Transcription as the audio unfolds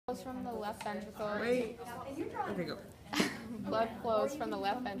Flows from the left ventricle. Wait. Okay, go. Blood flows from the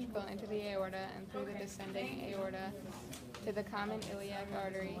left ventricle into the aorta and through the descending aorta to the common iliac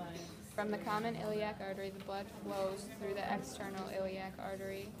artery. From the common iliac artery, the blood flows through the external iliac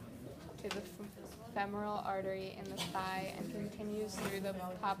artery to the femoral artery in the thigh and continues through the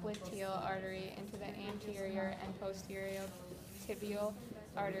popliteal artery into the anterior and posterior tibial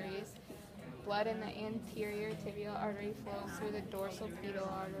arteries. Blood in the anterior tibial artery flows through the dorsal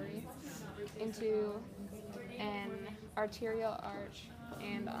pedal artery into an arterial arch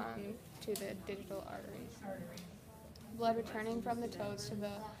and on to the digital arteries. Blood returning from the toes to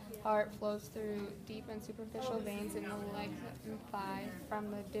the heart flows through deep and superficial veins in the legs and thigh.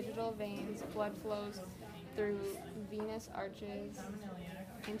 From the digital veins, blood flows through venous arches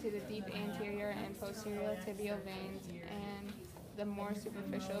into the deep anterior and posterior tibial veins and the more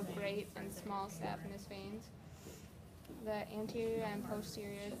superficial great and small saphenous veins. The anterior and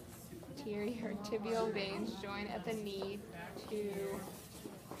posterior tibial veins join at the knee to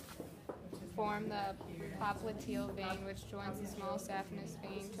form the popliteal vein, which joins the small saphenous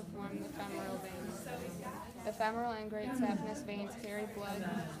vein to form the femoral vein. The femoral and great saphenous veins carry blood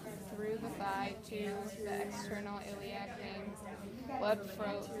through the thigh to the external iliac vein. Blood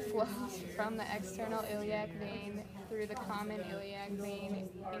flows from the external iliac vein through the common iliac vein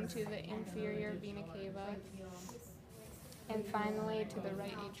into the inferior vena cava and finally to the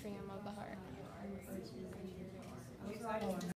right atrium of the heart.